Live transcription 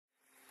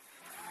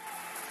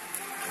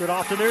Good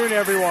afternoon,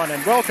 everyone,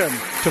 and welcome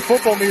to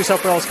Football New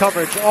South Wales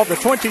coverage of the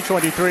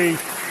 2023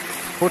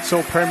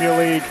 Futsal Premier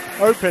League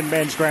Open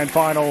Men's Grand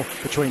Final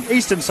between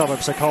Eastern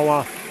Suburbs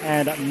Hakoah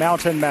and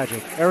Mountain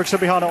Majik. Eric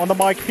Subihana on the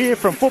mic here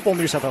from Football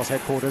New South Wales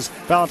headquarters,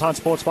 Valentine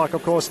Sports Park,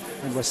 of course,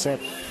 and we're set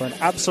for an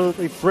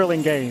absolutely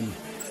thrilling game.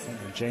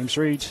 And James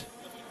Reid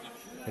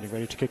getting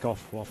ready to kick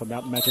off. Well, for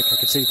Mountain Majik, I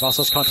can see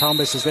Vasos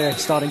Kantambis is there,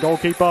 starting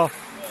goalkeeper.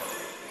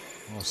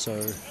 Also,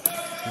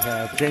 we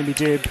have Jamie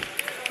Dibb,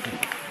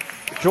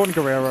 Jordan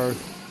Guerrero,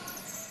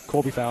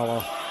 Corby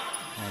Fowler,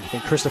 and I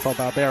think Christopher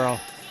Barbera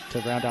to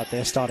round out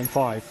their starting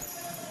five.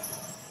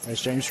 As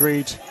James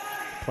Reid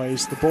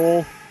plays the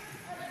ball,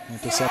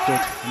 intercepted,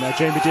 and now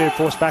Jamie Dibb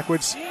forced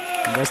backwards,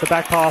 and there's the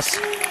back pass.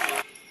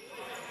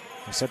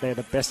 I said they're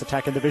the best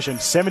attack in the division.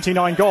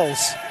 79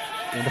 goals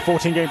in the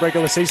 14-game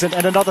regular season,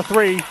 and another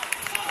 3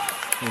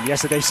 in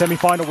yesterday's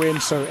semi-final win,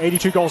 so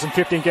 82 goals in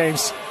 15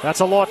 games. That's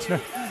a lot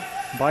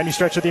by any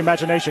stretch of the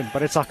imagination,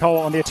 but it's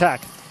Hakoah on the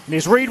attack. And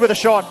here's Reid with a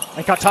shot,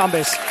 and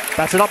Kantambis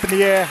bats it up in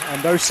the air,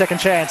 and no second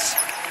chance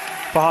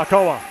for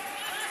Hakoah.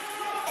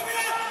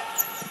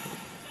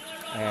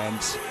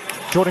 And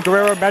Jordan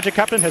Guerrero, Majik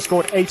captain, has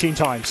scored 18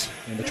 times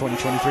in the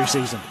 2023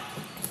 season.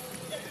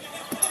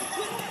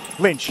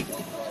 Lynch.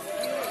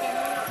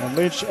 And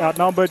Lynch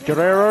outnumbered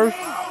Guerrero.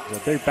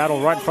 There's a big battle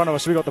right in front of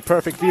us. We got the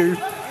perfect view.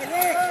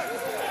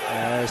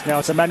 As now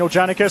it's Emmanuel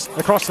Janikis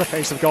across the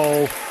face of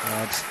goal.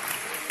 And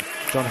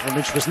Jonathan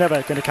Lynch was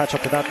never going to catch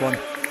up to that one.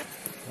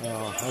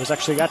 I was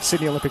actually at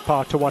Sydney Olympic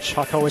Park to watch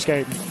Hakoah's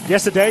game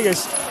yesterday.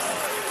 Is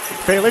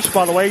Felix,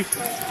 by the way, the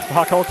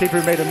Hakoah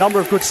keeper who made a number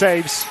of good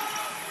saves.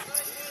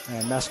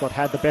 And Mascot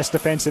had the best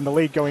defence in the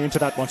league going into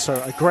that one,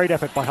 so a great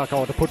effort by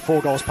Hakoah to put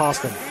 4 goals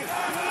past them.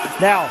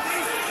 Now,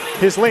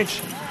 here's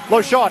Lynch.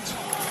 Low shot.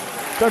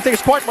 Don't think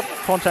it's quite what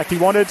contact he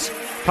wanted.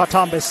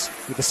 Kantambis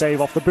with the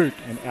save off the boot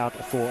and out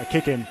for a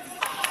kick-in.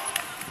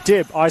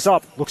 Dibb, eyes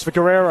up, looks for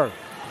Guerrero.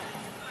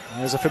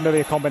 There's a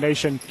familiar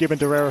combination given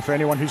Guerrero for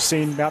anyone who's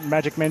seen Mountain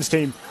Majik men's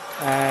team,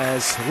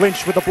 as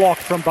Lynch with the block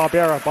from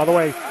Barbera. By the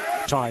way,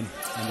 time,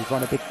 and we've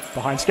run a bit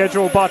behind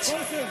schedule, but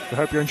we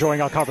hope you're enjoying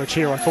our coverage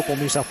here on Football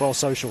New South Wales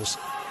socials.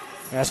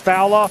 There's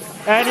Fowler,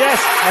 and yes,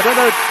 I don't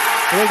know,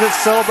 I think this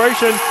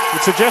celebration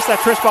would suggest that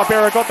Chris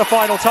Barbera got the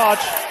final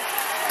touch,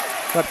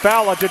 but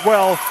Fowler did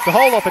well to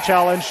hold off a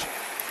challenge,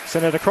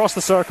 sent it across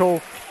the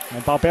circle,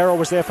 and Barbera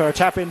was there for a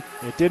tap-in.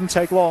 It didn't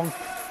take long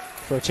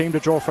for a team to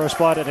draw first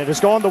blood, and it has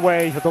gone the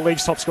way of the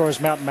league's top scorers,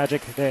 Mountain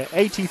Majik, their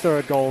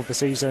 83rd goal of the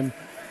season.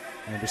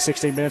 And with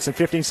 16 minutes and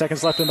 15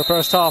 seconds left in the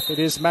first half, it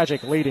is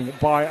Majik leading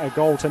by a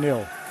goal to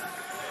nil.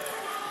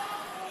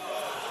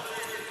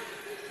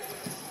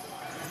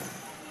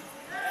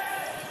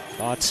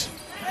 But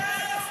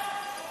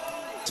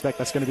I expect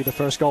that's going to be the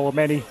first goal of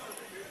many.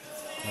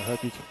 I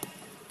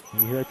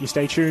hope you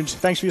stay tuned.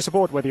 Thanks for your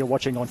support, whether you're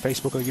watching on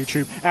Facebook or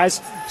YouTube.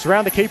 As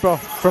surround the keeper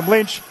from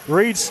Lynch,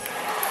 Reid's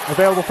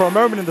available for a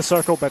moment in the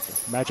circle, but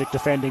Majik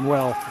defending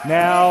well.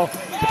 Now,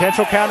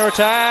 potential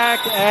counter-attack,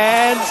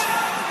 and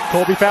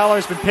Corby Fowler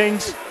has been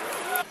pinged.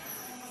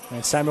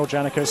 And Samuel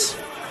Janikis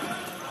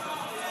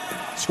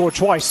scored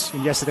twice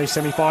in yesterday's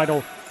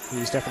semi-final.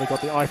 He's definitely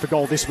got the eye for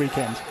goal this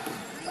weekend.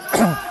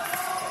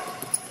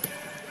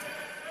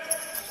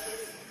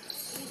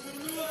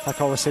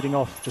 Hakoah sitting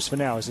off just for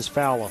now as this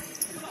Fowler.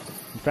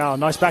 And Fowler,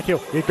 nice back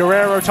heel.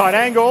 Guerrero, tight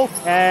angle,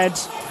 and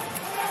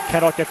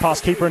cannot get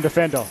past keeper and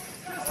defender.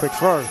 Quick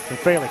throw from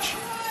Felix.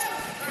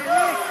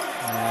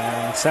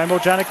 And Samuel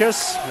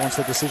Janikis wants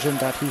a decision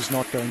that he's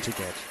not going to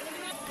get.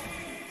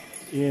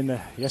 In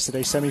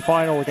yesterday's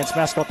semi-final against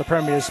Mascot, the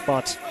Premiers,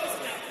 but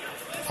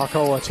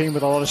Hakoah, a team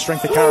with a lot of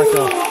strength of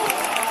character.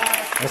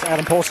 As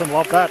Adam Paulson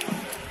loved that.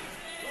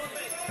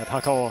 At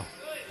Hakoah,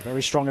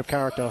 very strong of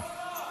character.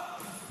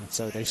 And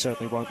so they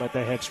certainly won't let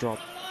their heads drop.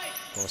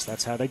 Of course,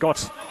 that's how they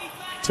got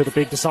to the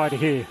big decider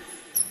here.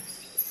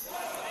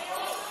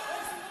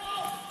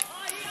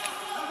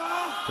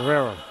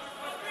 Guerrero.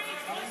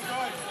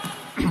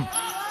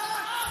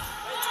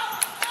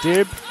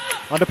 Dibb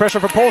under pressure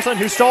from Paulson,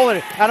 who's stolen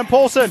it. Adam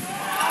Paulson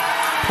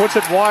puts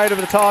it wide of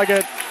the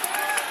target.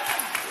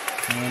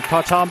 And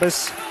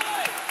Kantambis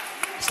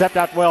stepped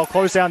out well,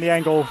 closed down the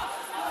angle,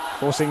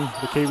 forcing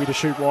the Kiwi to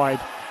shoot wide.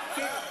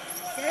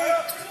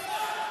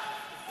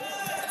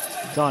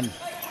 Done.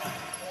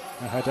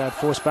 Haddad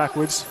forced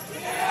backwards.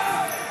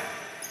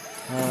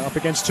 Up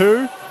against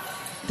 2.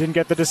 Didn't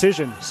get the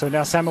decision. So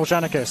now Samuel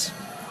Janikis.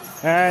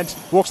 And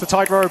walks the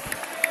tightrope.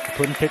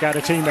 Couldn't pick out a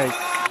teammate.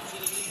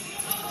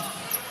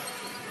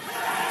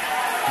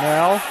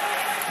 Now,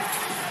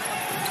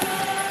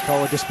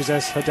 Hakoah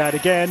dispossess Haddad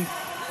again.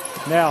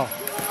 Now,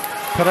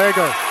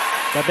 Perego.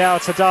 But now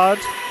it's Haddad.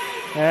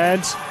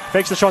 And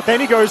fakes the shot. Then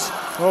he goes,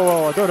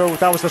 I don't know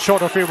if that was the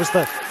shot or if it was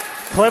the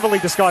cleverly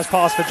disguised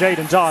pass for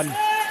Jaden Dunn.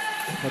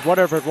 But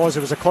whatever it was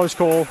a close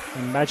call.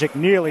 And Majik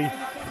nearly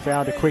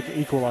found a quick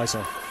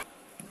equaliser.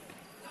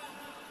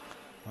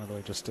 By the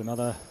way, just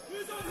another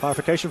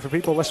clarification for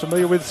people less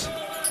familiar with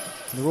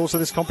the rules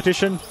of this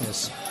competition.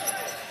 Yes.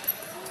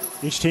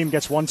 Each team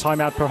gets 1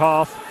 timeout per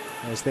half.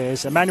 As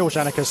there's Emmanuel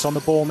Janikis on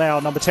the ball now,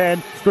 number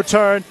 10. Good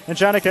turn, and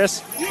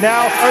Janikis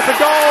now open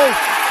goal!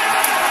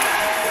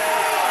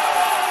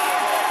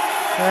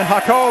 And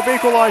Hakoah have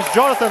equalised.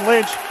 Jonathan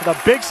Lynch with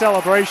a big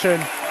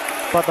celebration.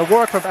 But the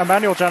work from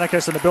Emmanuel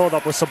Janikis in the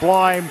build-up was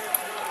sublime.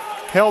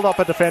 Held off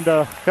a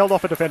defender,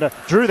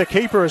 drew the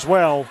keeper as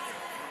well.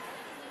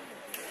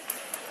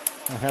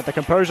 And had the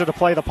composure to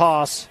play the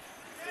pass,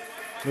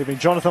 leaving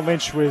Jonathan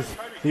Lynch with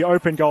the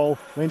open goal.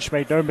 Lynch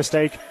made no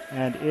mistake,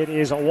 and it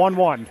is a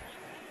 1-1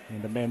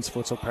 in the Men's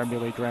Futsal Premier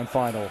League Grand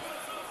Final.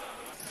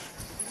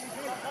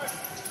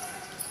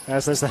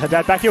 As there's the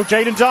Haddad backheel,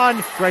 Jaden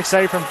Dunn. Great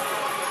save from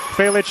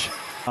Felic.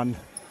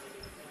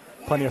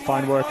 Plenty of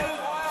fine work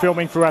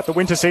filming throughout the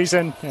winter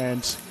season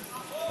and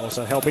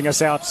also helping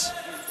us out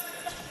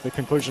the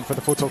conclusion for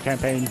the futsal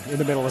campaign in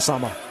the middle of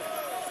summer.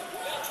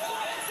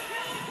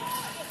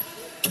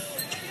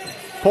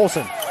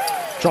 Paulson,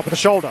 drop of the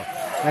shoulder,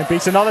 and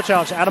beats another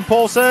challenge. Adam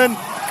Paulson,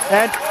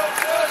 and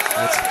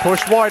it's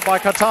pushed wide by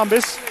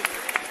Katambis.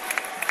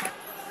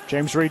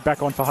 James Reed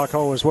back on for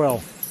Hakoah as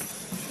well.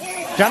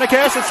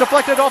 Janikis, it's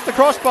deflected off the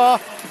crossbar,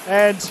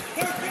 and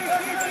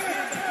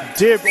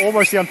Dib,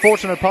 almost the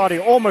unfortunate party,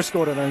 almost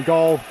scored an own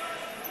goal,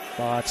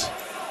 but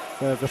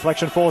the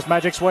deflection falls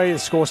Majik's way. The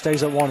score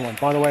stays at 1-1.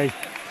 By the way,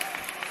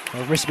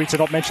 I wish me to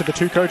not mention the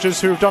two coaches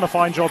who have done a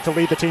fine job to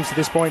lead the teams to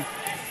this point,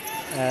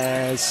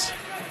 as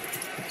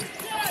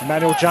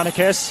Emmanuel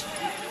Janikis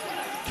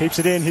keeps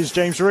it in. Here's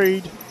James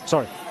Reed.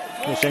 Sorry,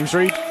 here's James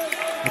Reed.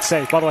 It's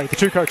saved. By the way, the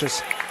two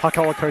coaches,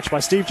 Hakoah coached by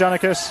Steve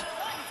Janikis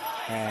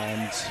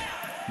and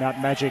Mount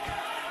Majik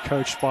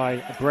coached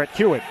by Brett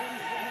Hewitt,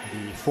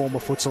 the former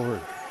futsalroo.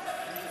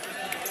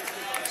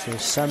 So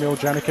Samuel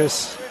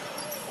Janikis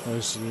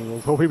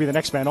will probably be the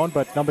next man on,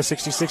 but number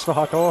 66 for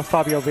Hakoah,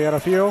 Fabio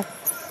Vieira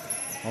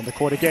on the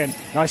court again.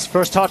 Nice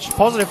first touch,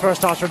 positive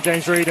first touch from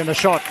James Reed, and a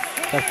shot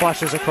that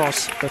flashes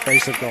across the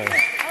face of goal.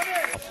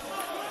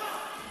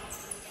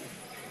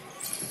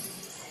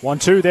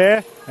 1-2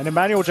 there, and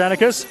Emmanuel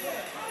Janikis,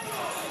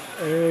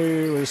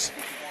 he was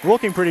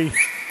looking pretty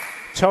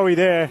toey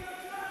there,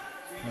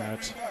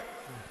 but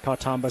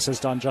Katambis has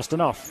done just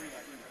enough.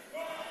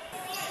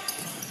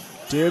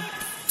 Dib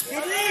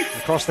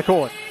across the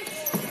court.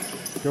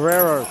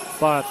 Guerrero,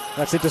 but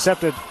that's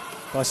intercepted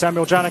by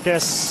Samuel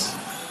Janikis,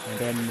 and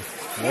then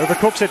he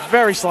overcooks it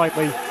very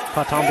slightly.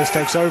 Katambis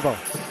takes over.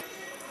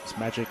 It's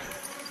Majik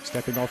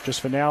stepping off just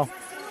for now.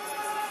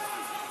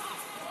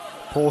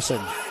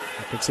 Paulson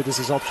considers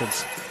his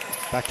options.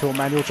 Back to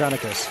Emmanuel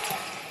Janikis.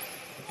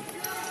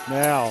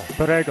 Now,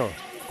 Perego,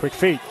 quick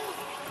feet.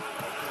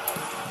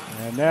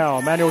 And now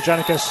Emmanuel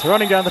Janikis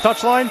running down the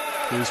touchline.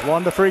 He's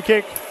won the free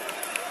kick.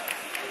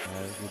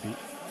 It would be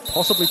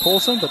possibly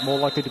Paulson, but more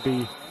likely to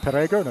be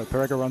Perego. No,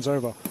 Perego runs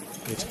over.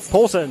 It's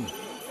Paulson.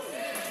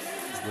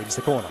 Wins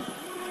the corner.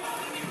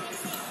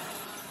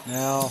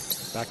 Now,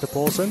 back to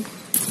Paulson.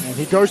 And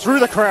he goes through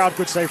the crowd.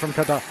 Good save from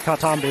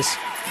Katambis.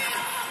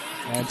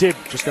 And Dib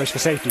just goes for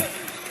safety.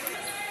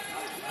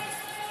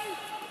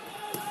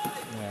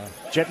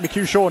 Jet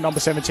McHugh-Shaw, number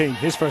 17,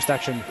 his first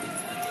action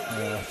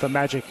for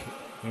Majik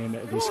in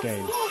this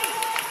game.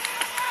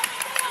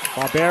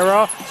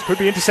 Barbera could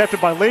be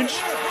intercepted by Lynch,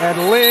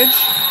 and Lynch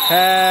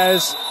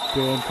has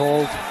been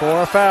called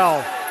for a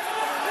foul.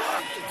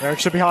 Eric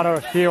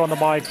Shibihano here on the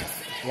mic,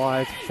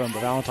 live from the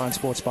Valentine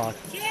Sports Park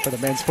for the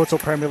Men's Futsal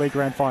Premier League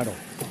Grand Final.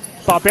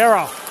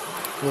 Barbera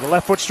with a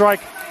left foot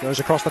strike, goes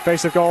across the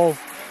face of goal.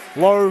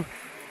 Low,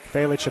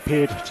 Felic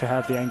appeared to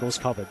have the angles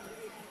covered.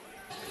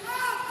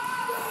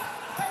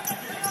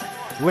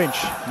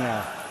 Lynch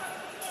now.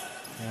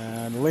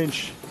 And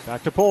Lynch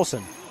back to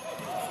Paulson.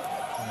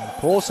 And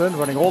Paulson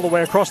running all the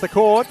way across the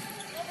court.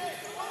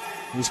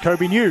 Here's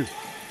Kobe New.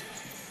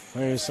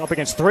 He's up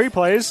against three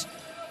players.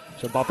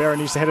 So Barbera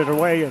needs to head it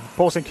away. And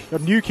Paulson,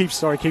 New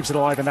keeps it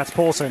alive, and that's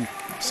Paulson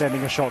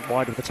sending a shot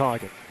wide of the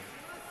target.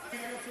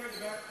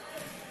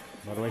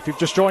 By the way, if you've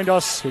just joined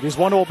us, it is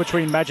 1-1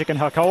 between Majik and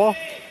Hakoah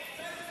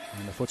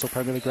in the Futsal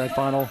Premier League Grand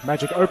Final.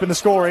 Majik opened the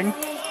scoring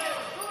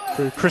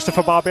through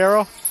Christopher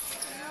Barbera.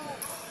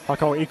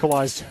 Hakoah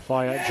equalised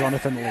via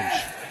Jonathan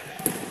Lynch.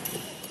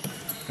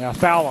 Now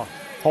Fowler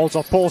holds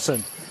off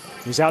Paulson.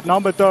 He's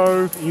outnumbered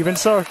though, even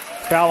so.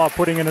 Fowler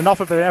putting in enough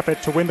of an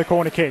effort to win the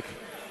corner kick.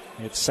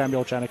 It's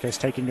Samuel Janikis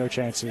taking no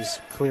chances,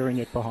 clearing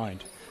it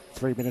behind.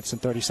 3 minutes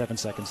and 37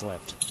 seconds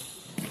left.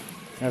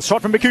 Now a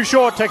shot from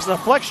McHugh-Shaw takes a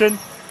deflection,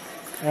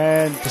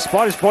 and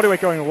despite his body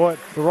weight going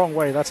the wrong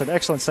way, that's an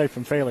excellent save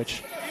from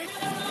Felic.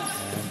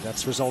 And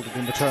that's resulted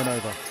in the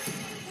turnover.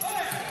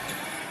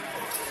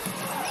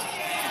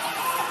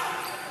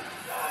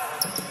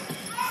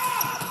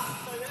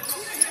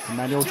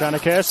 Emmanuel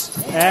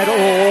Janikis, and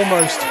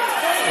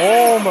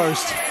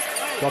almost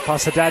got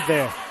past Haddad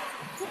there.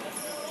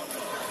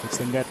 It's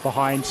the net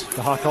behind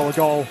the Hakoah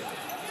goal.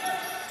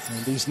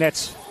 And these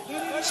nets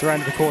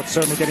surrounding the court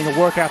certainly getting a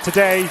workout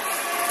today.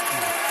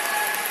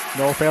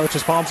 Noah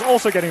Felic's palms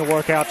also getting a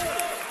workout,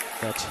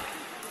 but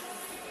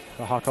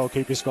the Hakoah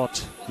keeper's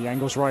got the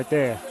angles right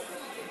there.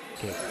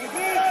 Okay.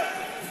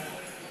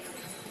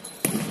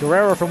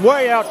 Guerrero from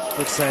way out,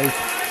 good save.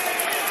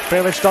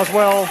 Felic does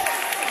well.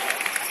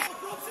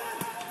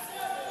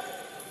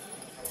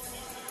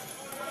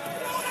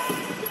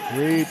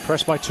 Reed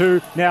pressed by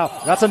 2. Now,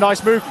 that's a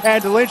nice move,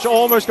 and Lynch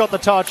almost got the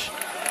touch.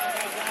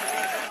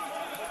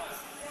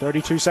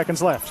 32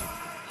 seconds left.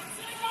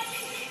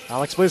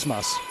 Alex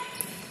Blismas.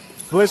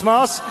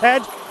 Blismas,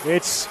 and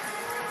it's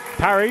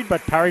parried, but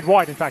parried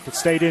wide. In fact, it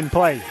stayed in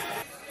play.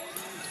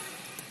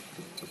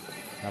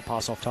 Now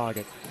pass off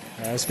target.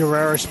 As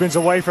Guerrero spins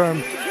away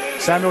from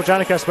Samuel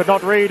Janikis, but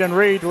not Reed, and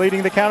Reed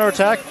leading the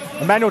counter-attack.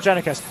 Emmanuel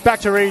Janikis back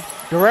to Reed.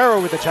 Guerrero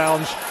with the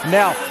challenge.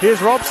 Now,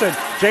 here's Robson.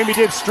 Jamie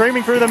Dibb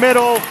streaming through the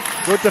middle.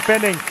 Good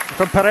defending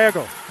from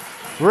Perego.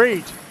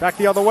 Reed, back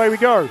the other way we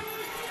go.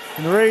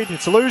 And Reed,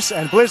 it's loose,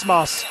 and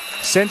Blismas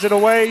sends it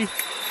away.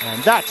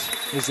 And that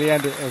is the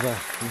end of a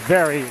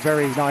very,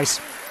 very nice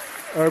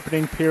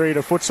opening period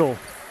of futsal,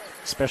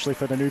 especially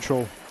for the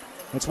neutral.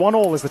 It's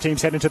 1-1 as the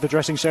teams head into the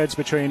dressing sheds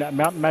between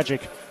Mountain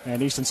Majik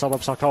and Eastern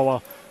Suburbs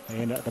Hakoah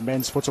in the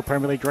Men's Futsal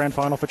Premier League Grand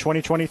Final for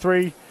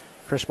 2023.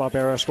 Chris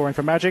Barbera scoring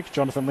for Majik,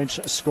 Jonathan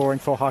Lynch scoring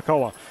for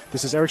Hakoah.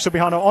 This is Eric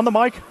Subihano on the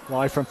mic,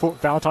 live from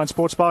Valentine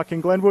Sports Park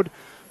in Glenwood.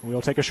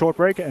 We'll take a short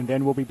break and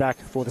then we'll be back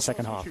for the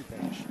second half.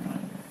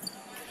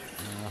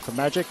 For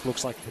Majik,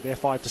 looks like they're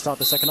 5 to start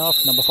the second half.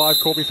 Number 5,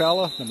 Corby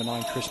Fowler. Number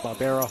 9, Chris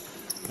Barbera.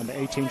 Number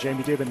 18,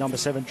 Jamie Dibb. And number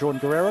 7,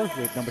 Jordan Guerrero.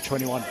 With number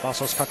 21,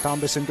 Vasos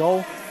Kakambis in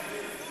goal.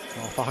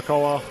 For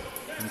Hakoah,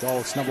 in goal,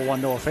 it's number 1,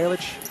 Noah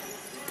Felic.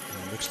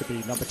 And looks to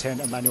be number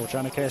 10, Emmanuel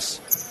Janikis.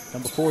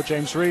 Number 4,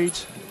 James Reed.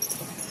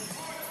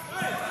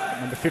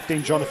 Number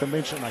 15, Jonathan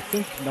Lynch. And I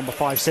think number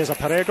 5, Cesar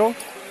Perego.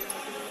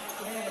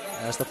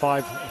 As the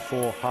 5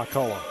 for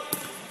Hakoah.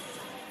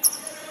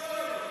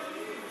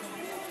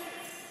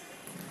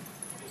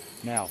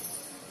 Now,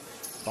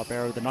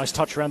 Barbera with a nice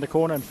touch around the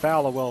corner, and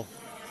Fowler, well,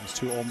 these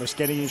two almost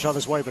getting each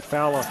other's way, but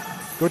Fowler,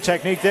 good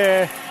technique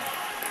there.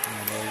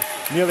 And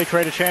they nearly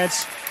create a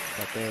chance,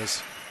 but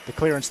there's the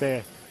clearance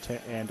there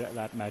to end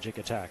that Majik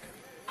attack.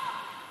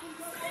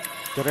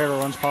 Guerrero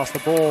runs past the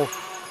ball.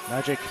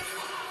 Majik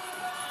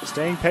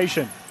staying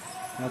patient.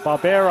 Now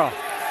Barbera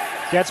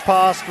gets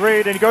past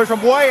Reed, and he goes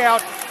from way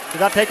out.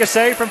 Did that take a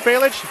save from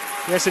Felic?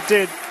 Yes, it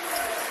did.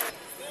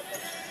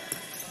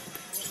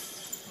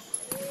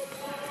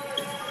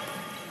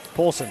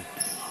 Paulson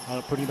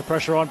putting the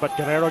pressure on, but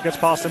Guerrero gets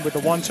past him with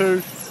the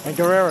 1-2, and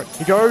Guerrero,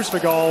 he goes for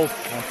goal,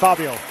 and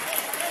Fabio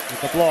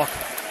with the block.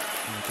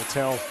 And you can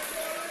tell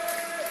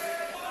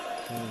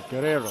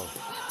Guerrero.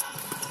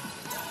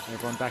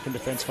 Everyone back in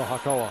defense for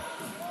Hakoah.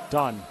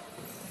 Done.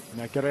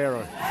 Now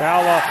Guerrero.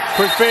 Fowler,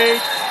 quick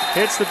feed,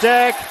 hits the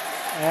deck,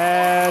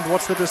 and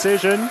what's the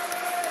decision?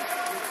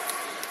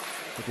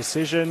 The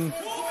decision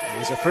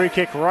is a free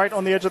kick right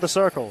on the edge of the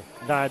circle.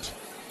 And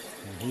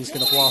he's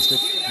going to blast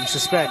it, you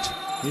suspect.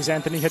 Here's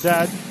Anthony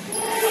Haddad.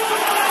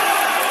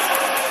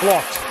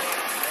 Blocked.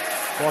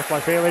 Blocked by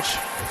Felic.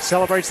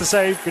 Celebrates the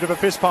save. Bit of a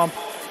fist pump.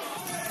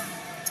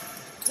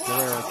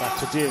 Guerrero back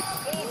to Dibb.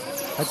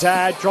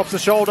 Haddad drops the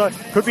shoulder.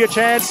 Could be a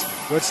chance.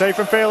 Good save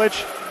from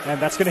Felic.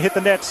 And that's going to hit the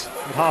net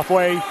at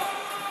halfway.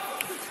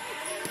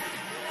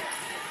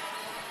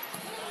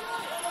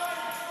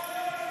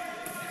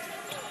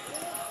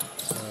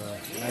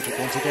 Majik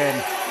once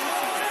again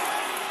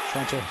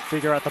trying to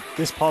figure out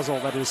this puzzle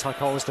that is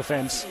Hakoah's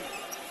defense.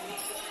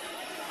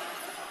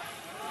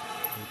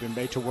 Been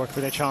made to work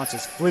for their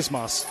chances.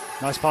 Blismas,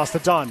 nice pass to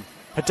Dunn.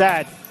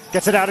 Haddad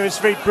gets it out of his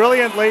feet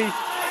brilliantly,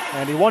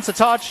 and he wants a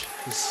touch.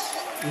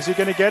 Is he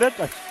going to get it?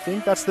 I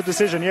think that's the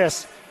decision,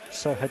 yes.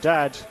 So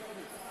Haddad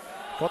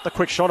got the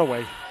quick shot away.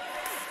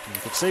 And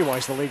you can see why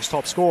he's the league's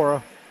top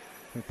scorer.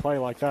 Can play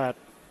like that.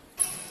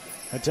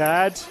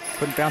 Haddad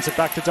couldn't bounce it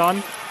back to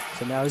Dunn.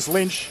 So now is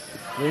Lynch.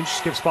 Lynch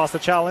skips past the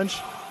challenge,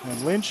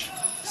 and Lynch,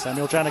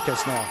 Samuel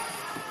Janikis now.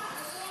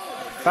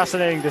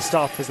 Fascinating this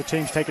stuff as the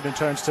teams take it in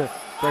turns to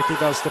break through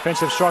those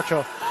defensive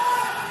structure.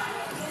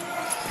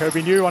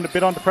 Kobe New a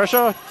bit under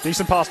pressure.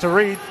 Decent pass to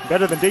Reed.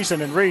 Better than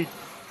decent, and Reed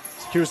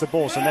secures the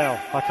ball. So now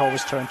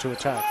Hakoah's turn to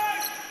attack.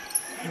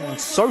 And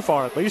so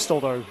far at least,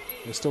 although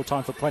there's still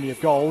time for plenty of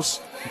goals.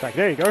 In fact,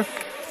 there you go.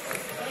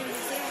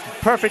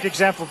 Perfect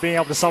example of being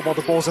able to sub while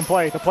the ball's in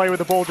play. The player with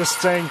the ball just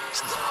saying,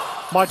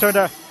 my turn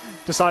to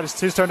decide it's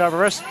his turn to have a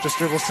rest. Just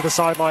dribbles to the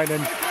sideline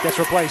and gets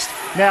replaced.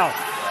 Now,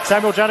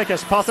 Samuel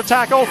Janikis past the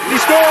tackle. He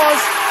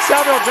scores!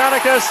 Samuel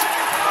Janikis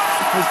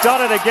has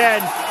done it again.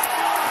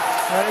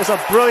 That is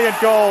a brilliant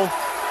goal.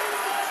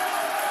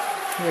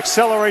 The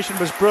acceleration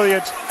was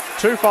brilliant.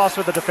 Too fast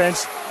for the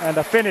defense. And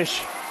the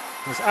finish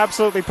was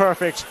absolutely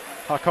perfect.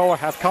 Hakoah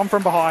have come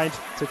from behind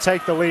to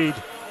take the lead.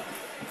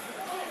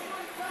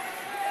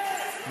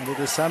 And it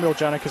is Samuel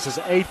Janikis'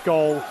 8th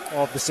goal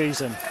of the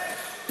season.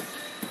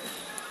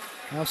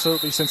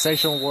 Absolutely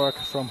sensational work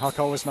from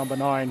Hakoah's number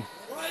 9.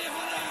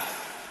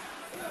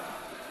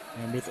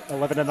 And with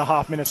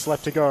 11.5 minutes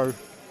left to go,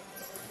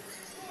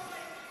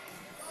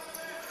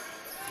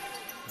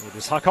 it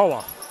is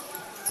Hakoah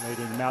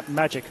leading Mountain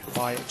Majik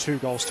by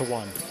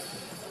 2-1.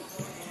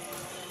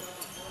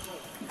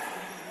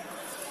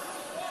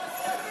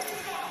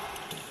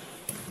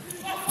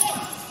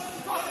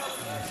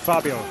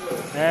 Fabio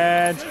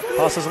And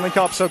pass doesn't link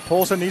up, so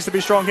Paulson needs to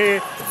be strong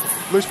here.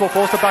 Loose ball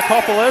falls to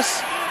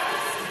Bakopoulos.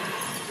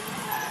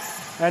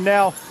 And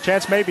now,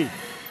 chance maybe.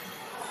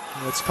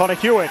 It's Connor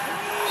Hewitt.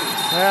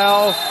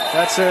 Now,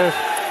 that's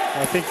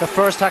I think the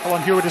first tackle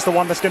on Hewitt is the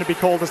one that's going to be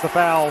called as the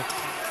foul.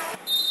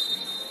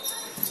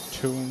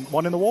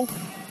 2-1 in the wall.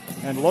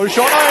 And low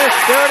shot. Oh,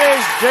 there it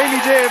is. Jamie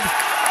Dibb.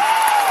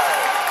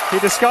 He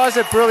disguised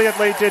it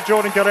brilliantly, did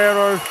Jordan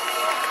Guerrero.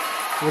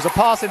 It was a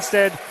pass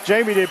instead.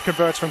 Jamie Dibb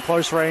converts from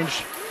close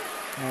range.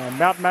 And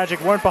Mount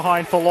Majik weren't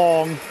behind for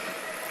long.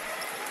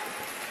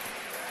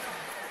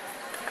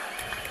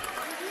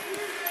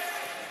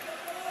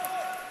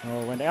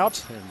 Oh, went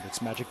out, and it's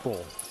Majik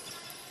ball.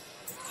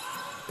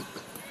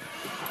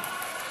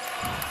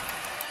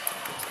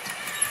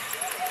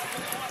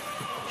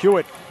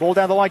 Hewitt, ball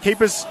down the line,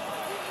 keepers.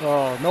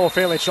 Oh, Noah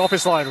Fairlich off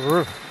his line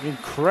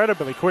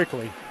incredibly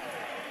quickly.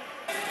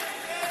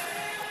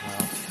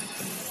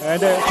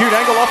 And a cute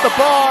angle off the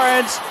bar,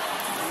 and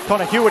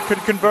Connor Hewitt could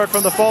convert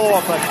from the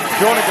follow-up, but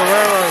Jordan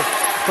Guerrero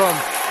from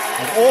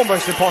an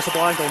almost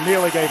impossible angle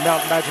nearly gave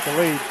Mount Majik a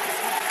lead.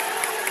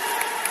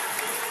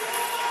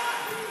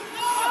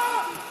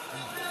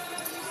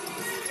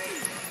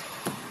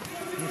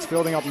 It's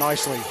building up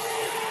nicely,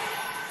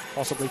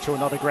 possibly to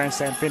another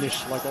grandstand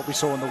finish like what we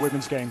saw in the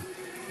women's game.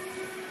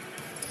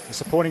 The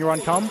supporting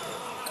run come.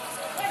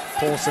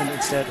 Paulson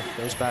instead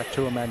goes back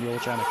to Emmanuel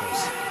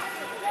Janikos.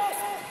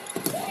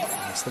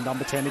 It's the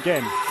number 10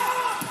 again.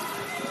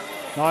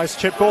 Nice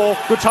chip ball.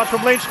 Good touch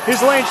from Lynch.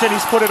 Here's Lynch, and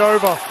he's put it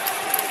over.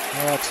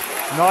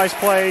 Nice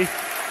play.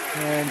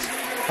 And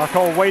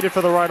Hakoah waited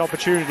for the right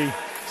opportunity.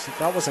 So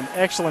that was an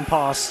excellent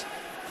pass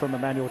from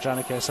Emmanuel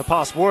Janikos. A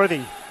pass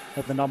worthy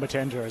of the number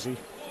 10 jersey.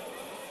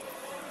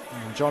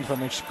 And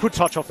Jonathan Lynch, good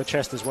touch off the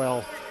chest as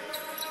well.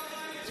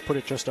 Let's put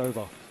it just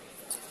over.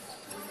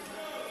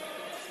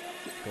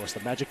 Of course, the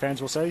Majik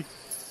fans will say,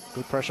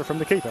 good pressure from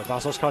the keeper,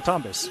 Vasos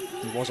Kartambis.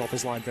 He was off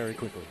his line very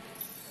quickly.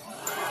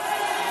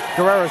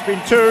 Guerrero's been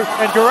two,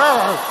 and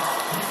Guerrero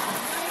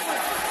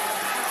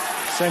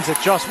sends it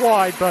just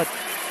wide, but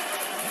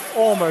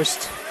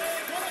almost,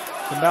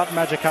 the Mountain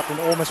Majik captain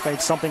almost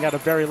made something out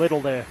of very little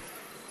there.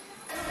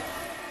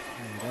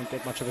 And you don't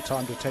get much of a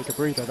time to take a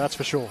breather, that's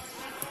for sure.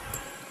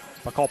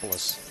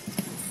 Bakopoulos.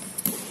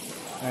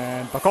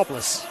 And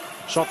Bakopoulos,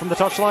 shot from the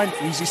touchline,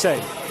 easy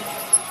save.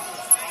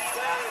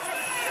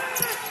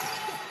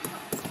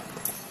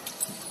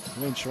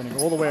 Lynch running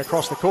all the way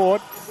across the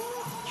court,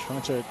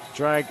 trying to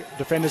drag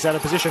defenders out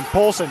of position.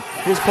 Paulson,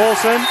 here's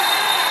Paulson,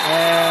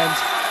 and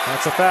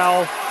that's a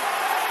foul.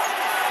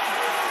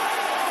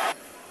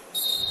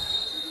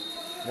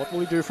 What will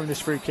he do from this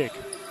free kick?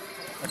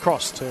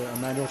 Across to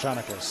Emmanuel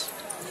Janikos.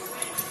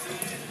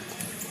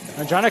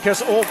 And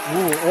Janikos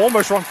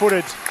almost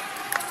wrong-footed.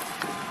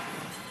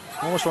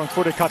 Almost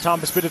wrong-footed.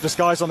 Kartambis, bit of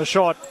disguise on the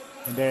shot.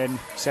 And then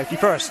safety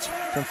first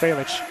from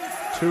Fairlich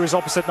to his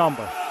opposite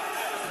number.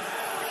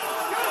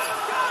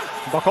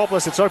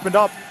 Bakopoulos, it's opened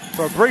up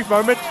for a brief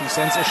moment. He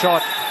sends a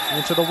shot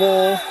into the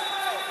wall.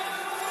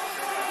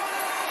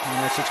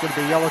 And it's going to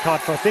be a yellow card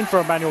for, I think, for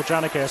Emmanuel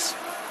Janikos.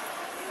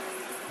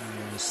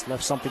 He's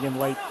left something in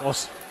late, or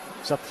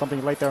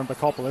something late there in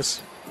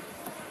Bakopoulos.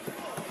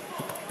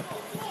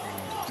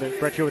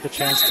 Brett Hewitt the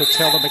chance to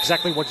tell them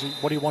exactly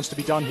what he wants to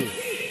be done here.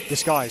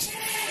 Disguised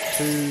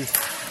to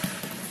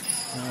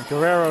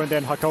Guerrero, and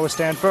then Hakoah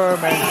stand firm,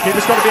 and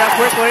keeper's got to be out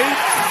quickly.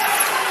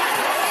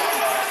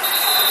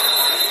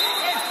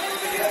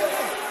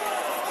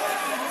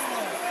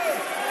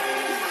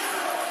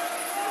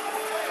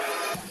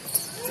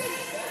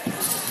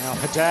 Now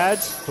Haddad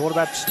thought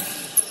about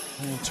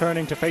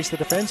turning to face the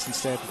defense,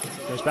 instead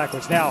goes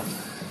backwards. Now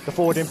the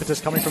forward impetus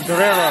coming from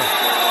Guerrero.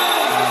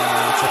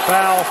 It's a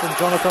foul from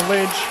Jonathan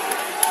Lynch.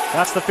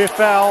 That's the 5th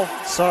foul.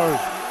 So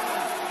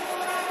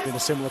in a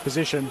similar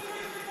position.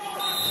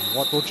 And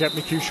what will Jet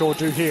McHugh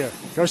do here?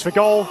 Goes for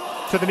goal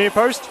to the near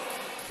post.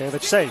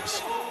 Fairlich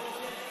saves.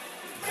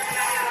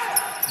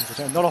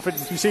 Not often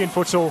you see in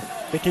futsal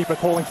the keeper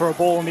calling for a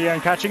ball in the air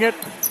and catching it.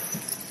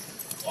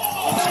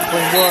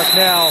 Clean work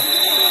now.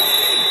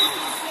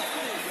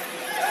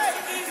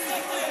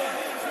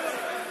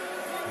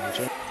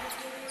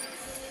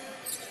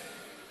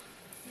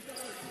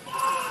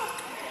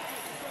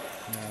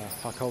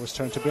 Hakoah's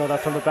turn to build up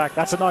from the back.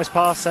 That's a nice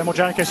pass. Samuel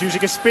Janikos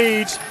using his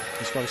speed.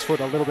 He's got his foot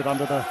a little bit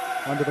under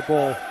the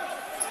ball.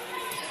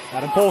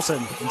 Adam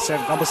Paulson,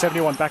 number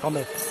 71, back on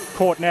the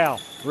court now.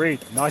 Reed,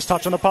 nice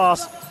touch on the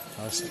pass.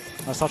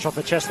 Nice touch off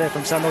the chest there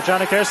from Samuel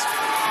Janikos.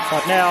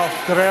 But now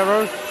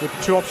Guerrero with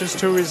 2 options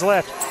to his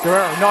left.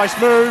 Guerrero, nice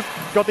move.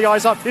 Got the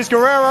eyes up. Here's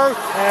Guerrero,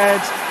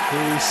 and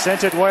he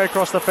sent it way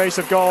across the face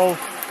of goal.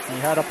 He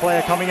had a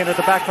player coming in at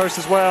the back post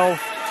as well.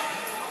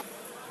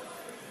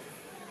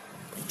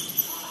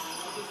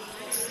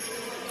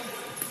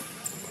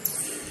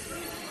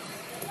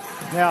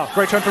 Now,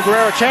 great turn from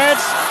Guerrero, chance,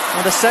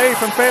 and a save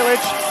from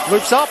Fairlich,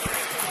 loops up,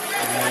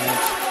 and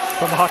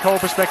from the Hakoah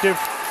perspective,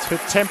 it's a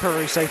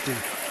temporary safety,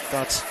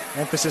 but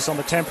emphasis on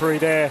the temporary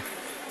there.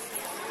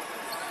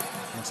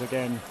 Once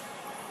again,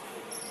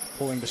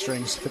 pulling the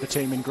strings for the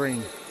team in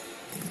green.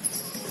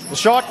 The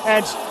shot,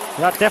 and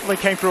that definitely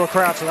came through a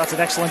crowd, so that's an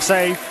excellent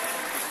save.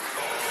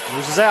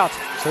 Loses out,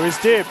 so here's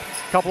Dibb.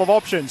 Couple of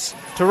options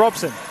to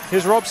Robson.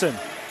 Here's Robson.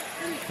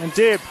 And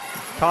Dibb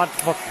can't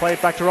play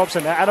it back to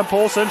Robson. Now Adam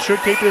Paulson should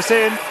keep this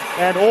in,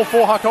 and all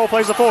four Hakoah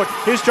players are forward.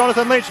 Here's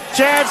Jonathan Lynch.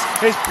 Chance!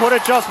 He's put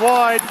it just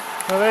wide.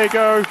 So there you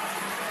go.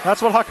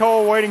 That's what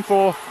Hakoah were waiting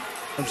for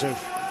in terms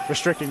of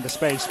restricting the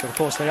space, but of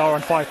course they are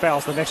on 5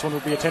 fouls. The next one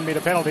would be a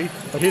 10-meter penalty.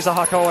 But here's a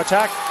Hakoah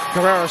attack.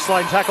 Guerrero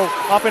sliding tackle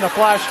up in a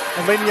flash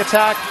and leading the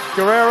attack.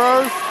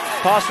 Guerrero,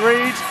 pass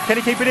read. Can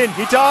he keep it in?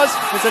 He does.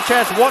 There's a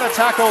chance. What a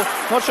tackle.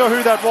 Not sure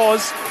who that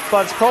was,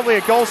 but it's probably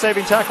a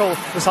goal-saving tackle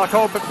as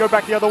Hakoah go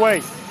back the other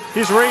way.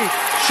 Here's Reed.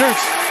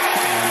 Shoots.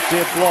 And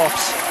Dibb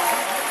blocks.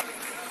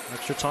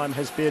 Extra time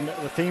has been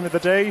the theme of the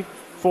day.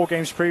 4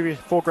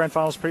 grand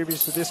finals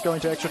previous to this going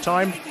to extra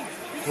time.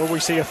 Will we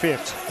see a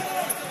fifth?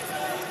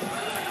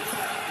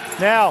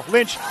 Now,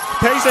 Lynch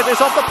pays it.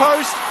 It's off the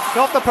post.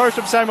 Off the post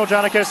from Samuel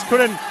Janikis.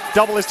 Couldn't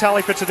double his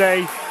tally for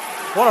today.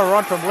 What a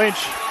run from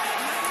Lynch.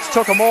 Just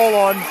took them all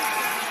on.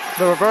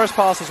 The reverse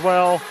pass as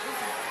well.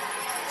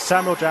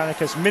 Samuel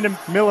Janikis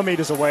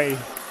millimeters away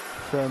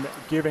from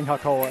giving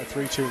Hakoah a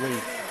 3-2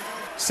 lead.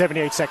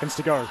 78 seconds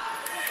to go.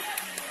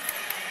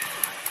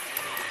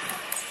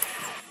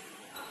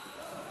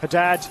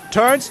 Haddad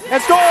turns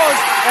and scores!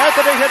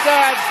 Anthony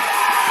Haddad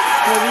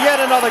with yet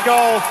another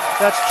goal.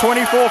 That's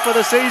 24 for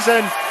the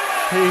season.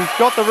 He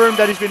got the room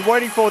that he's been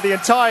waiting for the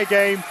entire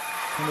game,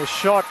 and the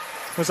shot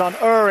was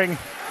unerring,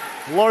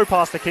 low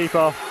past the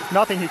keeper.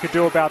 Nothing he could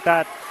do about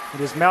that. It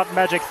is Mountain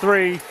Majik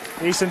 3,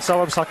 Eastern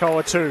Suburbs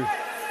Hakoah 2.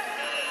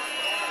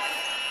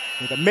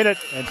 With 1 minute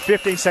and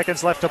 15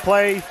 seconds left to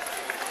play.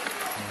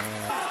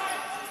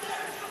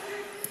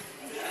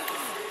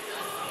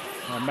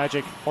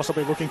 Majik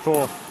possibly looking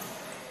for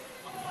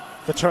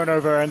the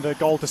turnover and the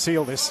goal to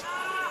seal this.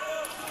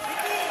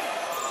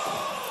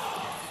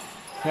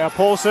 Now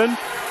Paulson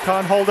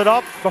can't hold it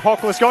up.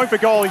 Hakoah is going for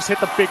goal. He's hit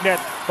the big net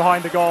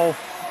behind the goal.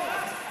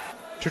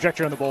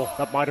 Trajectory on the ball.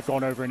 That might have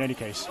gone over in any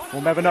case.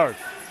 We'll never know.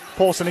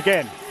 Paulson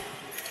again.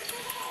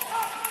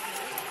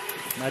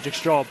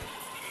 Majik's job.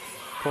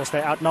 Of course,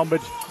 they're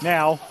outnumbered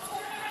now.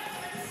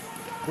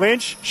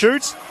 Lynch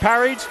shoots,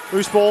 parried,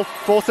 loose ball,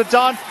 falls to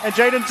Dunn, and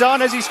Jaden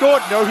Dunn, has he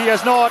scored? No, he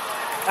has not.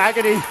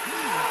 Agony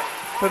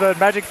for the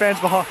Majik fans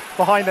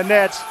behind the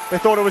net. They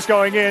thought it was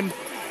going in.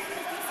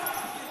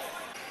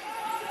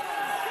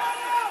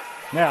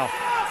 Now,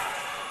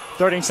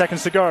 13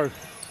 seconds to go.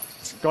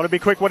 It's got to be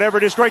quick, whatever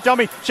it is. Great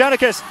dummy.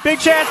 Janikis, big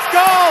chance,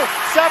 goal!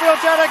 Samuel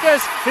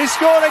Janikis, he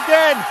scored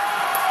again.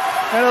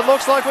 And it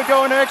looks like we're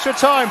going to extra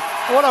time.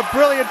 What a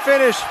brilliant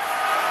finish.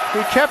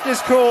 He kept his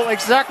cool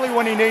exactly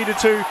when he needed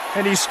to,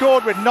 and he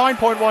scored with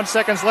 9.1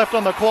 seconds left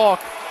on the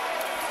clock.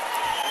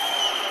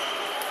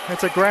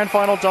 It's a grand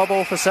final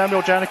double for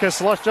Samuel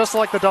Janikis, just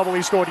like the double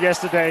he scored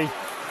yesterday.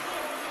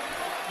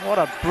 What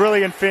a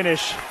brilliant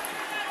finish.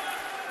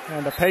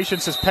 And the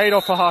patience has paid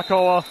off for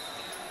Hakoah.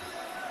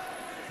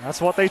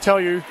 That's what they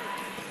tell you.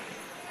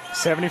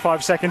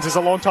 75 seconds is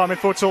a long time in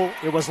futsal.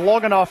 It was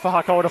long enough for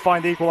Hakoah to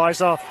find the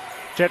equaliser.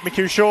 Jet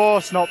McHugh-Shaw,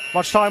 it's not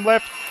much time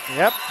left.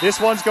 Yep, this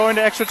one's going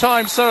to extra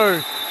time.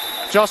 So,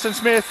 Justin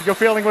Smith, your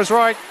feeling was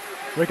right.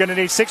 We're going to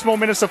need 6 more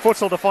minutes of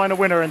futsal to find a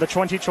winner in the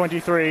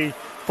 2023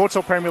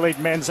 Futsal Premier League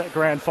Men's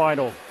Grand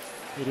Final.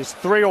 It is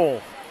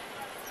 3-3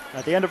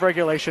 at the end of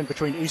regulation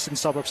between Eastern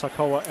Suburbs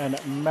Hakoah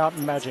and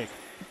Mountain Majik.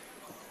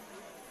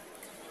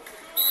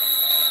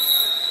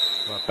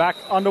 We're back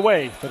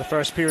underway for the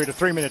first period of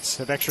 3 minutes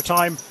of extra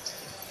time.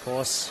 Of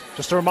course,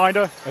 just a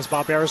reminder, as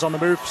Barbera's on the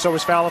move, so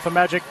is Fowler for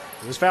Majik.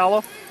 Here's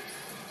Fowler.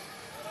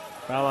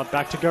 Fowler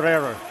back to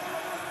Guerrero.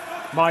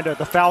 Reminder,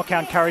 the foul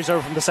count carries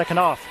over from the second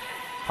half.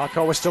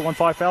 Hakoah still on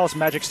 5 fouls,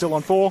 Majik still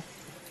on 4.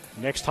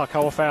 Next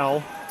Hakoah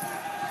foul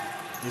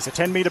is a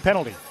 10-meter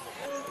penalty.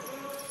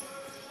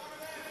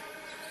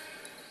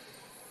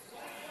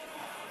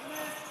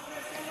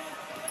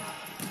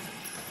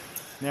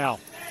 Now,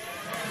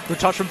 good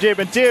touch from Dibb,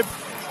 and Dibb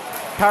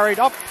parried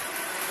up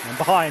and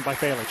behind by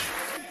Fairledge.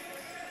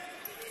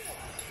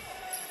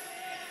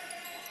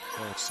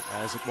 It's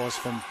as it was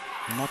from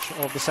much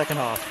of the second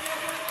half.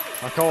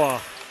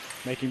 Hakoah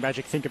making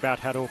Majik think about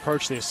how to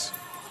approach this.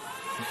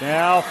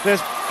 Now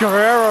there's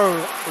Guerrero,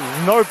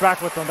 no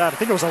backward on that. I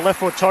think it was a left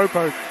foot toe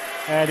poke,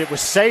 and it was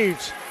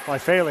saved by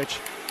Fairledge.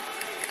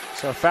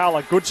 So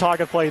Fowler, good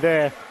target play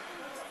there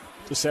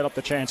to set up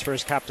the chance for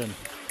his captain.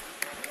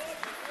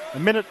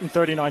 1 minute and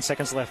 39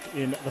 seconds left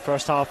in the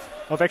first half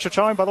of extra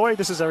time. By the way,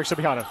 this is Eric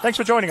Subihana. Thanks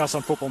for joining us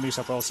on Football New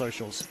South Wales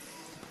Socials.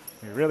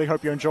 We really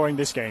hope you're enjoying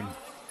this game,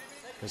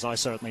 because I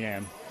certainly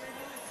am.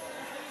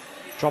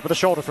 Drop of the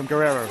shoulder from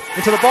Guerrero.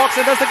 Into the box,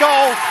 and there's the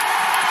goal!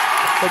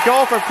 The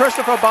goal from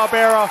Christopher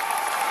Barbera,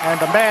 and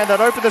the man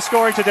that opened the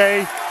scoring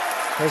today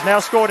has now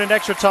scored in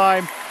extra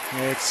time.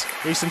 It's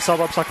Eastern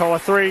Suburbs Hakoah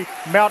 3,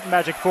 Mountain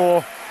Majik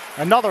 4.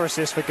 Another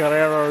assist for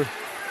Guerrero.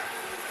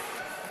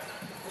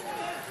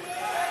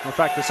 In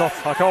fact, it's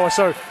off Hakoah,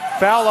 so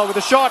Fowler with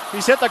a shot.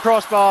 He's hit the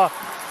crossbar.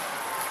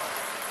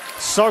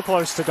 So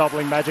close to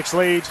doubling Majik's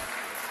lead.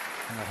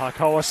 And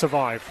Hakoah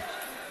survived.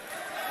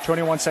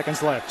 21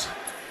 seconds left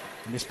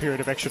in this period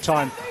of extra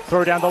time.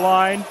 Throw down the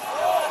line.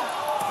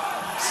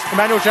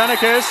 Emmanuel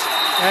Janikis,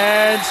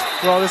 and,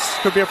 well, this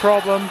could be a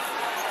problem.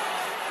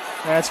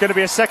 And it's going to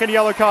be a second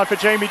yellow card for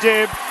Jamie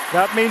Dibb.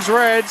 That means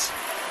reds.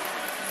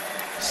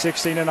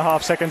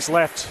 16.5 seconds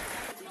left.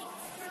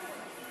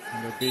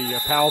 And it'll be a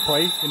power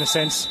play, in a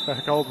sense, for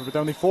Hakoah with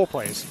only 4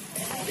 players.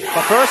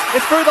 But first,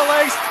 it's through the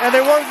legs, and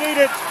they won't need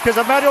it because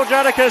Emmanuel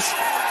Janikis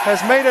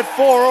has made it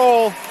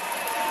 4-all.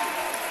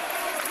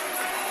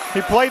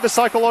 He played the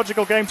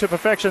psychological game to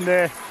perfection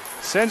there.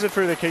 Sends it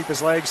through the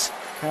keeper's legs.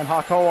 And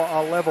Hakoah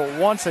are level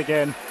once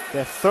again.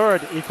 Their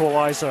 3rd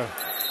equalizer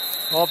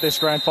of this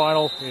grand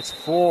final. It's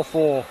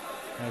 4-4.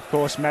 And of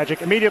course,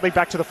 Majik immediately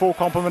back to the full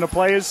complement of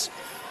players.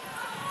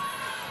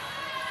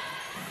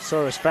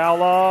 So as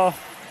Fowler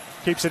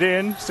keeps it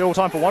in. Still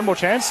time for one more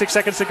chance. 6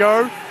 seconds to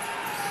go.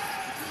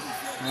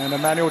 And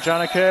Emmanuel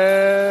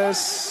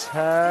Janikis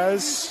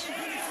has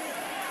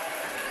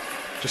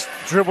just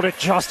dribbled it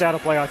just out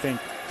of play, I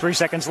think. 3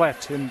 seconds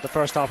left in the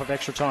first half of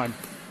extra time.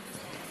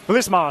 For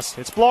this mass,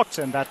 it's blocked,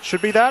 and that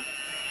should be that.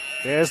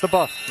 There's the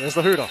buff. There's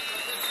the hooter.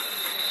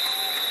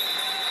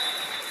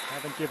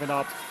 Haven't given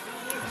up.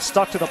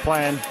 Stuck to the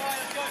plan.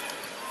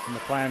 And the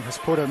plan has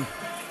put him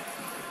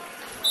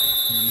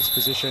in this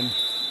position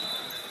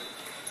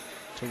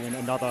to win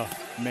another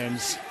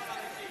men's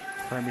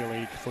Premier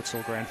League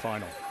futsal grand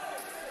final.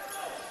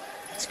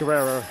 It's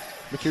Guerrero,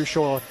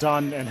 McHugh,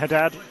 Dunn, and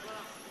Haddad.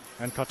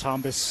 And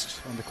Kartambis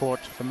on the court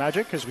for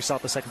Majik as we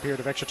start the second period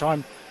of extra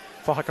time.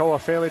 For Hakoah,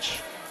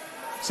 Fairlich,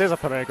 Cesar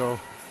Perego,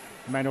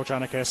 Emmanuel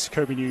Janikis,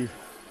 Kobe New,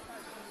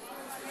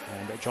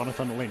 and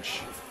Jonathan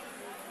Lynch.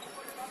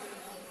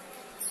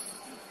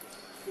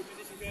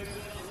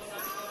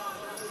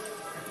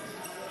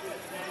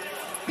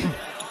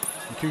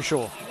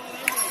 McHugh.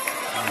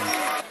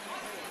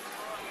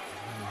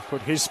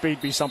 Could his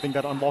speed be something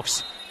that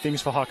unlocks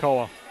things for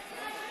Hakoah?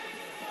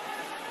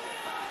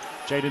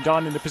 Jaden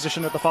Dunn in the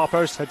position at the far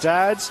post.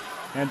 Haddad,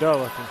 and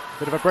a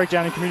bit of a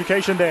breakdown in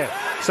communication there.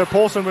 So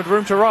Paulson with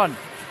room to run.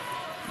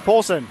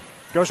 Paulson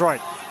goes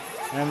right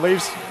and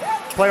leaves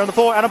play on the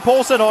floor. Adam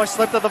Paulson, he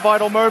slipped at the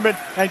vital moment.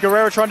 And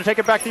Guerrero trying to take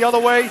it back the other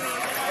way.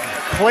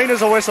 Clean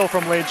as a whistle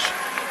from Lynch.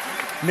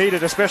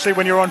 Needed, especially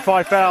when you're on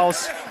 5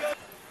 fouls.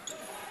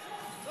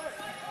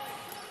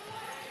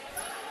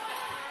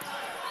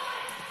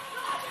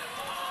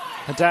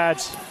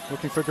 Haddad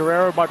looking for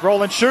Guerrero, might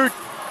roll and shoot.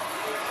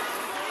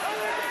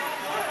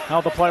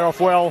 Held the player off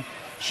well.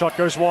 Shot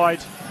goes wide.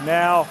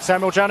 Now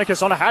Samuel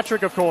Janikis on a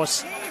hat-trick, of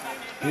course.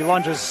 He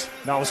lunges.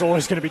 That was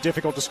always going to be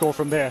difficult to score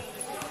from there.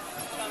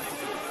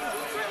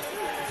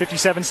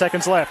 57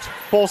 seconds left.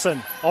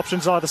 Paulson,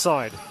 options either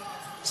side.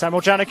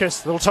 Samuel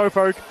Janikis, little toe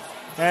poke.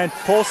 And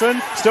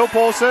Paulson, still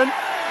Paulson.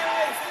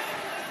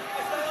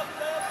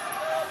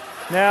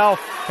 Now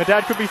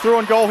Haddad could be through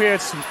on goal here.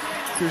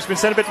 He's been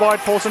sent a bit wide.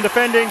 Paulson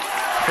defending.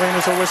 Clean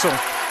as a whistle.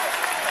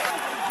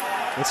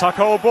 It's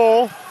Hakoah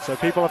ball, so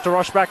people have to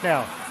rush back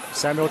now.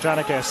 Samuel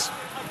Janikis.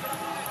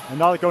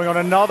 Going on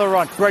another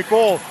run. Great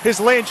ball. Here's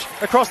Lynch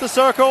across the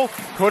circle.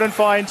 Couldn't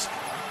find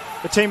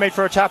the teammate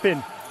for a tap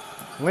in.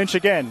 Lynch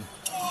again.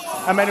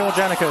 Emmanuel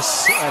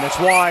Janikis. And it's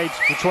wide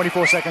with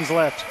 24 seconds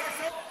left.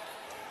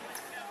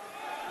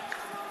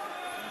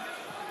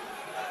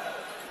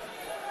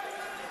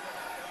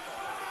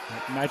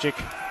 Majik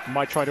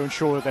might try to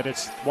ensure that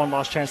it's one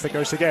last chance that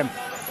goes to them.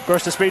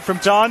 Burst of speed from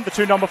Dunn. The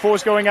 2 number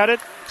 4s going at it.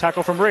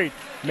 Tackle from Reed.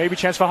 Maybe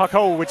chance for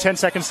Hakoah with 10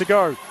 seconds to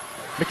go.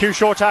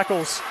 McHugh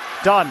tackles.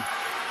 Dunn.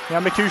 Now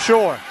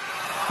McHugh.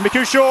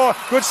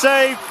 McHugh, good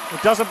save.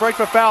 It doesn't break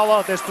for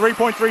Fowler. There's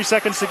 3.3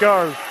 seconds to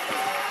go.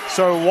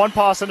 So one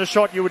pass and a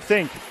shot, you would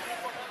think.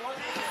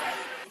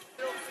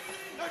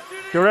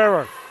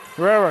 Guerrero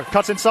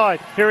cuts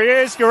inside. Here he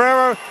is.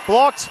 Guerrero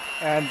blocked.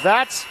 And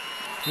that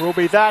will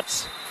be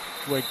that.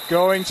 We're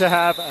going to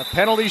have a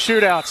penalty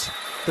shootout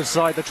to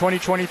decide the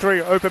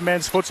 2023 Open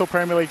Men's Futsal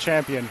Premier League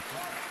champion.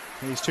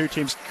 These two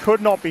teams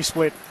could not be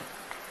split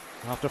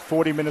after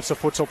 40 minutes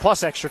of futsal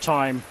plus extra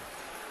time.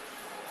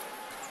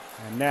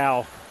 And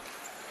now,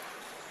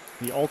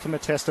 the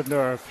ultimate test of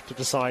nerve to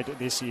decide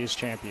this year's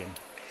champion.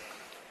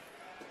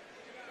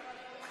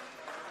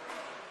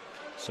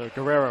 So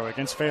Guerrero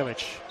against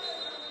Fairlich.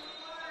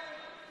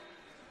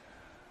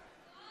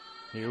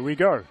 Here we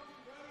go.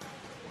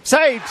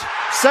 Saved!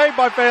 Saved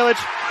by Fairlich.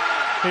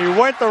 He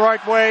went the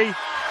right way.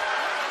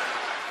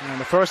 And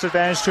the first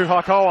advantage to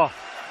Hakoah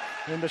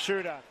in the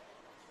shootout.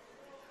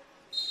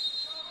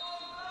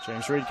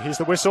 James Reed hears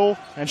the whistle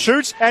and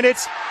shoots, and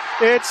it's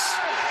the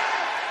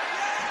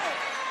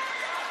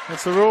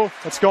rule.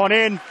 It's gone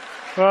in.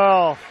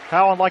 Well,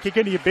 how unlucky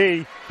can you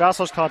be?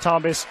 Vasos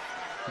Kartambis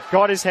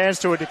got his hands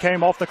to it. It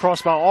came off the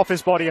crossbar, off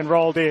his body, and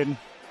rolled in.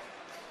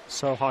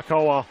 So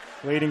Hakoah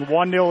leading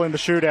 1-0 in the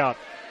shootout.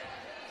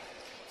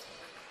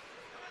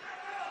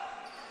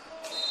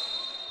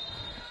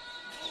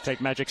 Take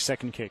Majik's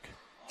second kick.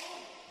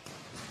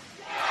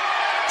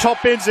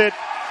 Top bins it.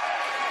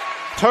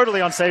 Totally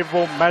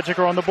unsavable. Majik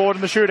are on the board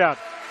in the shootout.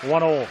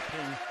 1-1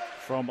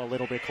 from a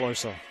little bit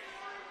closer.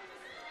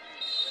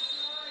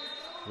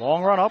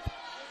 Long run up.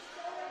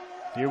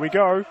 Here we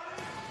go.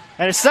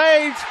 And it's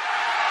saved.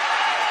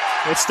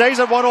 It stays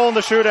at 1-1 in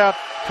the shootout.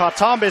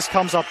 Kartambis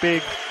comes up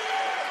big.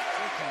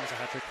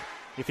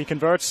 If he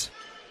converts.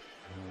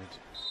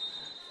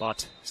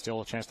 But still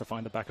a chance to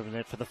find the back of the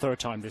net for the third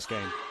time this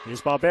game.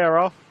 Here's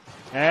Barbera.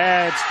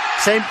 And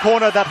same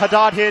corner that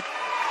Haddad hit.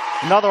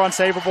 Another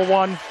unsavable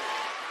one.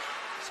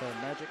 So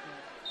Majik.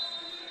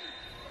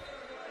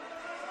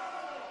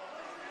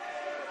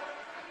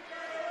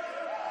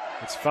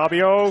 It's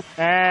Fabio.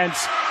 And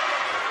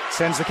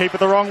sends the keeper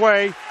the wrong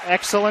way.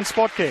 Excellent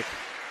spot kick.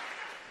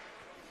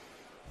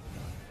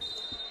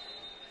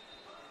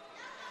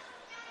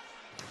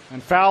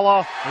 And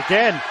Fowler,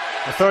 again,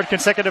 a third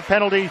consecutive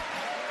penalty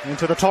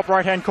into the top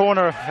right-hand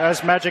corner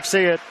as Majik see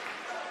it.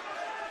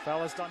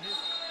 Fowler's done his.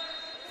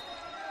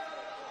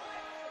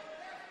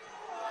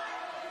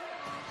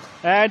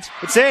 And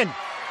it's in.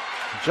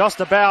 Just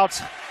about.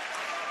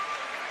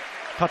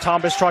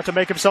 Kartambis tried to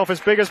make himself as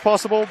big as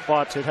possible,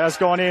 but it has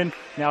gone in.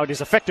 Now it is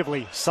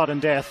effectively sudden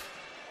death.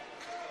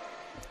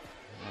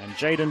 And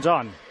Jaden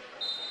Dunn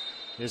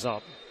is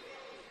up.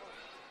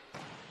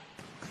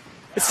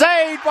 It's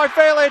saved by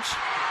Felic.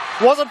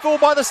 Wasn't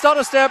fooled by the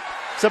stutter step.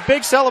 It's a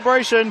big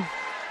celebration.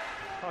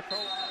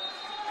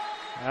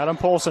 Adam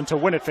Paulson to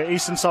win it for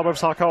Eastern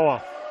Suburbs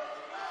Hakoah.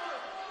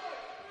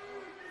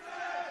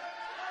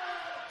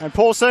 And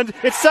Paulson,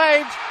 it's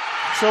saved.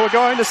 So we're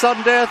going to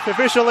sudden death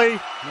officially.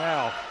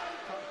 Now,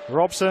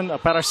 Robson,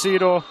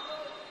 Aparecido,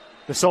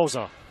 De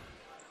Souza.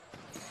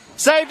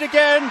 Saved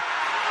again.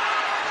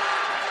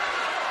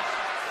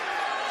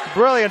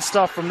 Brilliant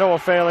stuff from Noah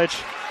Felic.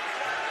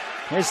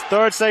 His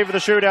third save of the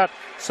shootout.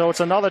 So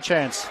it's another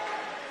chance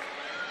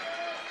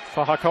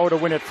for Hakoah to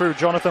win it through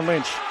Jonathan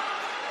Lynch.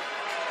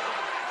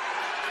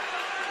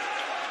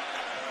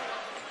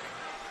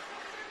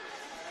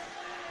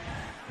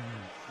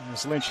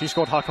 There's Lynch, he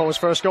scored Hakoah's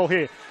first goal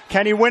here.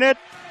 Can he win it?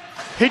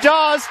 He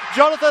does!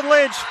 Jonathan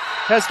Lynch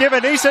has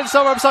given Eastern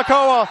Suburbs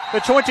Hakoah the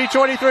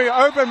 2023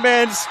 Open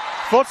Men's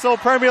Futsal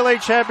Premier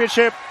League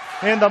Championship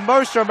in the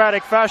most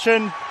dramatic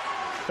fashion.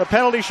 The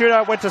penalty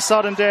shootout went to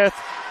sudden death,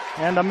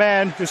 and the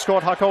man who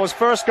scored Hakoah's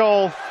first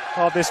goal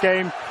of this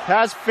game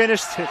has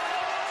finished it.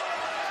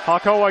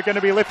 Hakoah going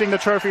to be lifting the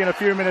trophy in a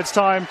few minutes'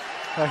 time.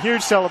 A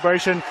huge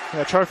celebration.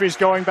 The trophy's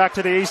going back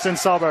to the Eastern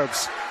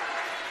Suburbs.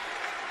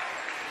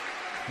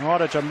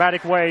 What a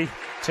dramatic way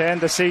to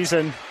end the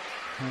season.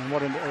 And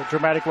what a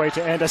dramatic way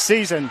to end a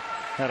season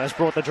that has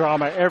brought the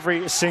drama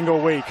every single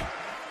week.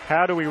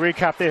 How do we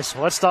recap this?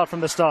 Well, let's start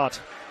from the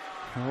start.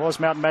 It was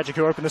Mountain Majik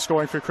who opened the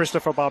scoring through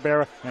Christopher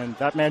Barbera, and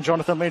that man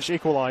Jonathan Lynch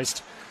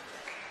equalised.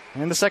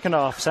 In the second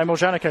half, Samuel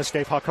Janikis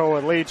gave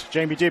Hakoah a lead.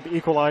 Jamie Dibb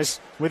equalised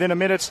within a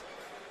minute.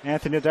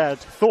 Anthony Haddad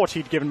thought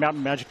he'd given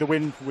Mountain Majik the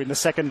win in the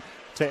second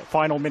to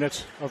final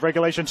minute of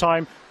regulation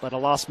time, but a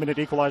last-minute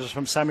equaliser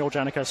from Samuel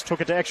Janikis took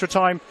it to extra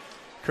time.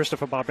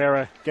 Christopher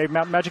Barbera gave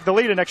Mountain Majik the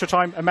lead in extra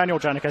time. Emmanuel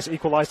Janikis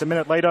equalised a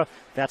minute later.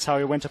 That's how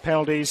he went to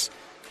penalties.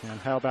 And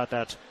how about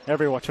that?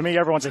 To me,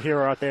 everyone's a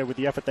hero out there with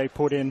the effort they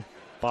put in,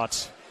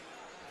 but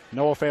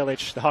Noah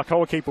Felic, the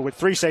Hakoah keeper, with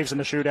 3 saves in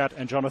the shootout,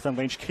 and Jonathan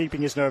Lynch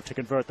keeping his nerve to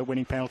convert the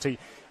winning penalty.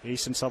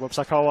 Eastern Suburbs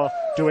Hakoah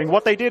doing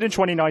what they did in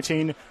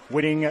 2019,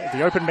 winning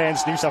the Open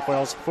Men's New South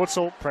Wales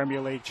Futsal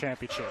Premier League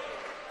Championship.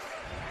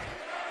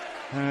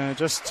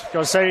 Just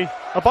got to say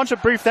a bunch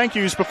of brief thank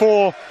yous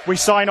before we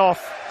sign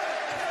off.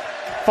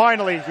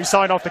 Finally, we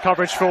sign off the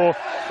coverage for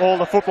all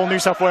the Football New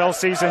South Wales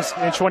seasons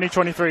in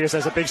 2023, as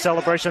there's a big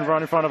celebration right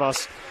in front of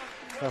us.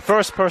 The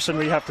first person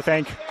we have to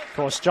thank, of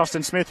course,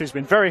 Justin Smith, who's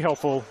been very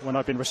helpful when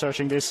I've been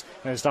researching this,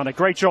 and has done a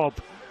great job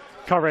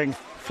covering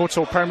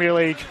Futsal Premier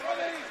League,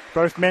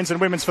 both men's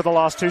and women's, for the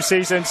last 2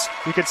 seasons.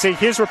 You can see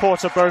his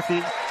reports of both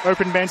the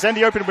Open Men's and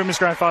the Open Women's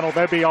Grand Final.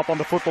 They'll be up on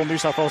the Football New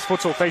South Wales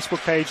Futsal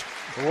Facebook page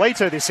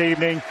later this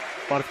evening.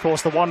 But, of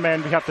course, the one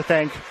man we have to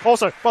thank.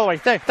 Also, by the way,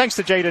 thanks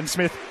to Jaden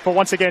Smith for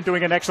once again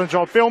doing an excellent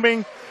job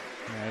filming.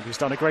 And he's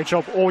done a great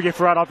job all year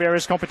throughout our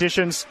various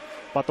competitions.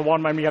 But the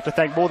one man we have to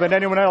thank more than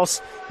anyone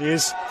else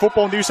is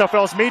Football New South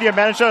Wales media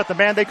manager, the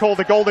man they call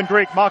the Golden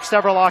Greek, Mark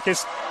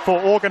Stavroulakis,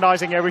 for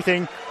organising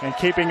everything and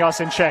keeping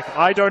us in check.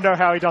 I don't know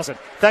how he does it.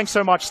 Thanks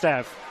so much,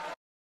 Stav.